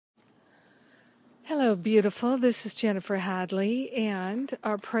Hello, beautiful. This is Jennifer Hadley, and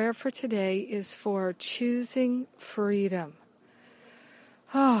our prayer for today is for choosing freedom.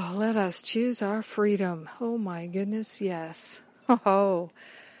 Oh, let us choose our freedom. Oh, my goodness, yes. So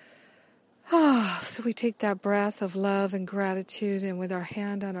we take that breath of love and gratitude, and with our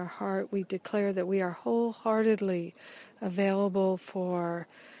hand on our heart, we declare that we are wholeheartedly available for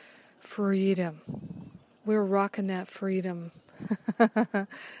freedom. We're rocking that freedom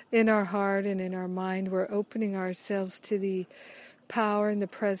in our heart and in our mind. We're opening ourselves to the power and the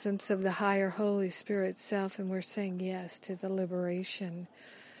presence of the higher Holy Spirit self, and we're saying yes to the liberation.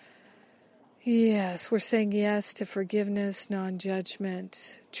 Yes, we're saying yes to forgiveness,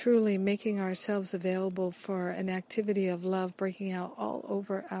 non-judgment, truly making ourselves available for an activity of love breaking out all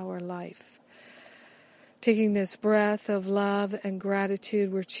over our life. Taking this breath of love and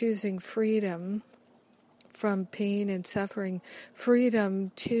gratitude, we're choosing freedom from pain and suffering,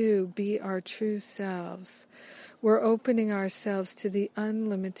 freedom to be our true selves. We're opening ourselves to the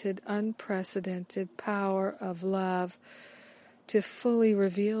unlimited, unprecedented power of love to fully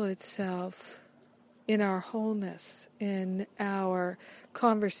reveal itself in our wholeness, in our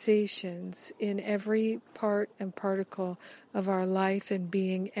conversations, in every part and particle of our life and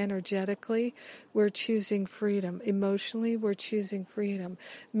being. Energetically, we're choosing freedom. Emotionally, we're choosing freedom.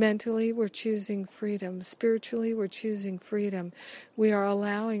 Mentally, we're choosing freedom. Spiritually, we're choosing freedom. We are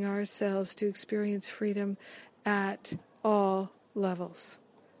allowing ourselves to experience freedom at all levels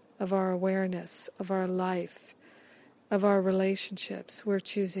of our awareness, of our life, of our relationships. We're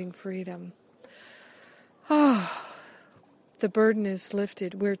choosing freedom. The burden is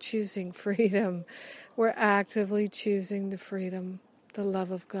lifted. We're choosing freedom. We're actively choosing the freedom. The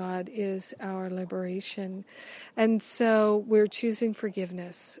love of God is our liberation. And so we're choosing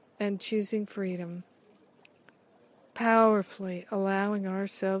forgiveness and choosing freedom. Powerfully allowing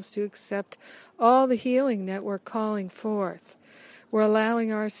ourselves to accept all the healing that we're calling forth. We're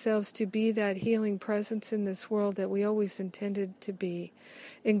allowing ourselves to be that healing presence in this world that we always intended to be.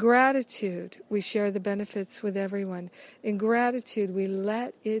 In gratitude, we share the benefits with everyone. In gratitude, we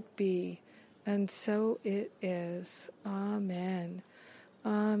let it be. And so it is. Amen.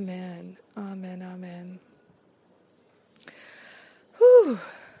 Amen. Amen. Amen. Whew.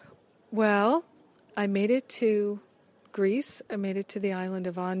 Well, I made it to Greece. I made it to the island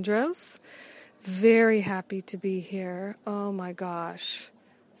of Andros. Very happy to be here. Oh my gosh.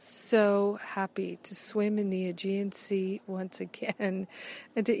 So happy to swim in the Aegean Sea once again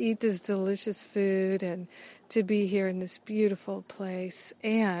and to eat this delicious food and to be here in this beautiful place.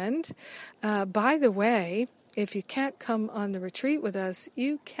 And by the way, if you can't come on the retreat with us,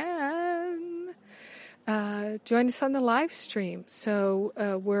 you can join us on the live stream.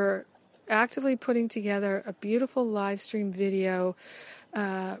 So we're actively putting together a beautiful live stream video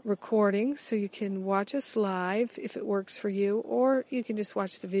recording, so you can watch us live if it works for you, or you can just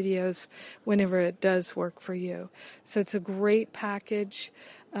watch the videos whenever it does work for you. So it's a great package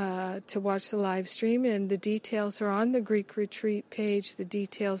to watch the live stream, and the details are on the Greek Retreat page. The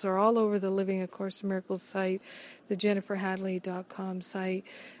details are all over the Living A Course in Miracles site, the jenniferhadley.com site.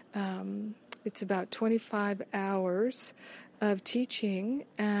 It's about 25 hours of teaching,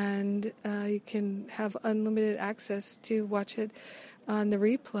 and you can have unlimited access to watch it on the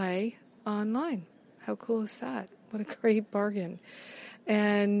replay online. How cool is that? What a great bargain.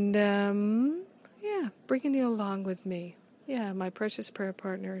 And bringing you along with me. Yeah, my precious prayer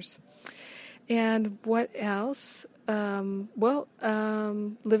partners. And what else? Living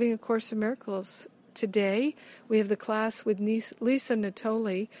A Course in Miracles. Today, we have the class with Lisa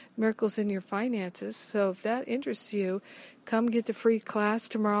Natoli, Miracles in Your Finances. So if that interests you, come get the free class.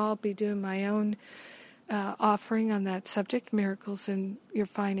 Tomorrow I'll be doing my own offering on that subject, Miracles in Your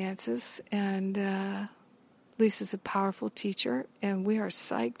Finances. And Lisa's a powerful teacher, and we are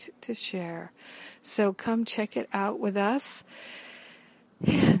psyched to share. So come check it out with us.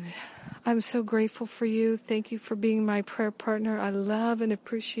 And I'm so grateful for you. Thank you for being my prayer partner. I love and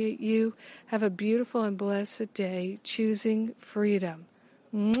appreciate you. Have a beautiful and blessed day choosing freedom.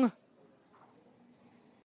 Mwah.